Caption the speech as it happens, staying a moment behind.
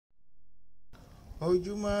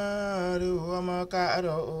Ojúmọ́ rẹ ọmọ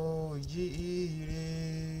káàárọ̀ oòjíire.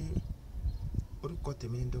 Orúkọ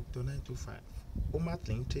tèmi ni Dr. 925 Omat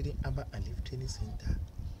Trading Herbal and Leaf Training Center.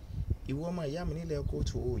 Ìwọ ọmọ ìyá mi nílẹ̀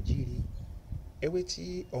kóòtù oòjíire. Ewé tí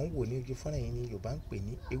ò ń wò ní ojú fọ́nrán yìí ni Yorùbá ń pè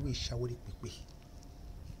ní ewé Shawerepepe.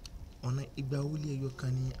 Ọ̀nà igba ó lé ẹyọ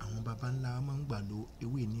kan ni àwọn baba ńlá máa ń gbà lo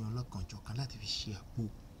ewé ní ọlọ́kanòjọ̀kan láti fi ṣe àgbo,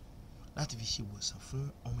 láti fi ṣe ìwòsàn fún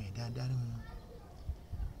ọmọ ẹ̀dá adáríhun.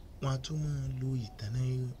 Wọ́n á tún máa lo ìtànná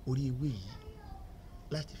orí ewé yìí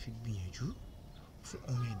láti fi gbìyànjú fún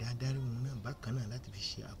ọmọ ẹ̀dá adáríhun náà, bákan náà láti fi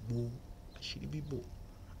ṣe àgbo àṣírí bíbò,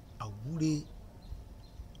 àwúre.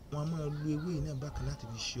 Wọ́n á máa lo ewé yìí náà bákan láti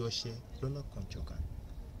fi ṣe ọṣẹ lọ́lọ́kanòjọ̀kan.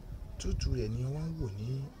 Tútù rẹ̀ ni wọ́n ń wò ní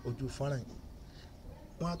ojú fọ́nrán yìí.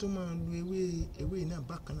 Wọ́n á tún máa lo ewé yìí náà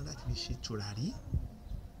bákan náà láti fi ṣe tùràrí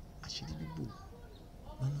àṣírí bíbò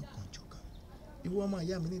lọ́lọ́kanòjọ̀kan. Ìwọ ọmọ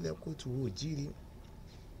ìyá mi nílẹ̀ kóòtù oòjíire.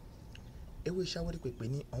 Ewé Shawerepepe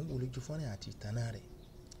ni ò ń wò lójú fọ́nrán àti ìtànná rẹ̀.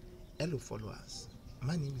 Hello followers,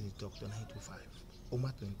 my name is Dr. 925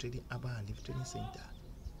 Omat Trading Herbal and Leaf Training Center.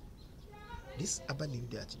 This herbal leaf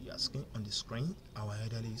that you are seeing on the screen, our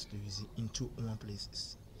elderly used to use it in 2 or 1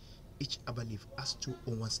 places. Each herbal leaf has 2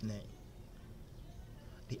 or 1 name.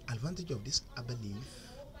 The advantage of this herbal leaf,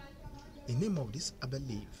 the name of this herbal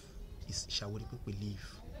leaf is Shawerepepe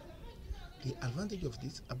leaf. The advantage of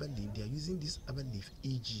this herbal leaf, they are using this herbal leaf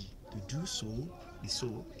e.g. to do soap, the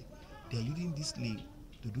soap. They are using this leaf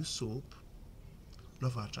to do soap,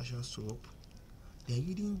 love attraction soap. They are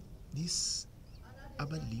using this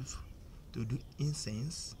herbal leaf to do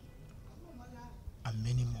incense and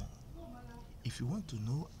many more. If you want to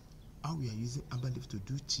know how we are using herbal leaf to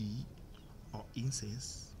do tea or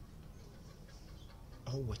incense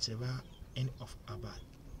or whatever any of herbal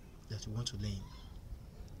that you want to learn,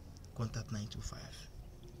 contact 925.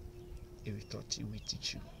 If we thought we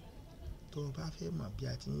teach you. Tó o bá fẹ́ mọ̀ bí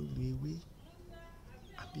a ti ń lo ewé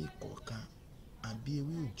àbí kọ̀ọ̀kan àbí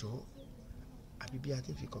ewé òòjọ́ àbí bí a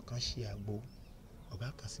ti ń fi kọ̀ọ̀kan ṣe àgbo, ọ̀bá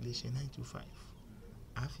kan sí iléeṣẹ́ 925.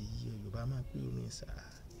 A fi yí Yorùbá máa pé omi ìsà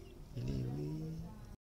ilé ewé.